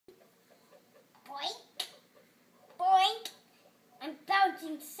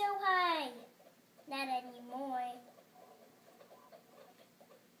so high. Not anymore.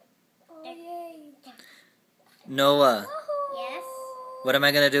 Oh, yay. Noah, Yes? what am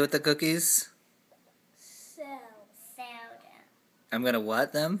I going to do with the cookies? Sell. Sell them. I'm going to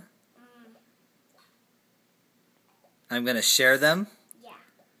what them? Mm, I'm going to share them? yeah.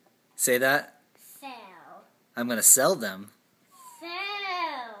 Say that. Sell. I'm going to sell them.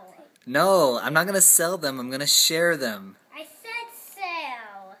 Sell. No, I'm not going to sell them. I'm going to share them. I said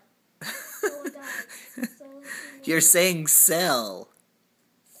sell. Oh, God. So You're saying sell.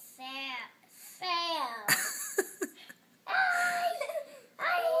 Sell.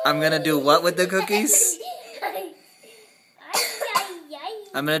 I'm going to do what with the cookies?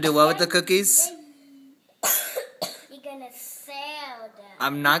 I'm going to do what with the cookies? You're gonna sell them.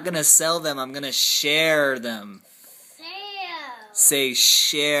 I'm not going to sell them. I'm going to share them. Sell. Say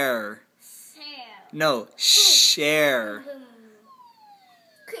share. Sell. No, share. Boom.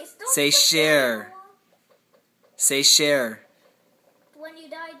 Chris, don't Say put share. that Say share. on. When you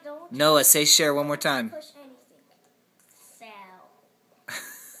die, don't Noah, say share one more time. push anything. Sell.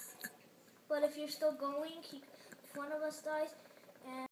 But if you're still going, if one of us dies, and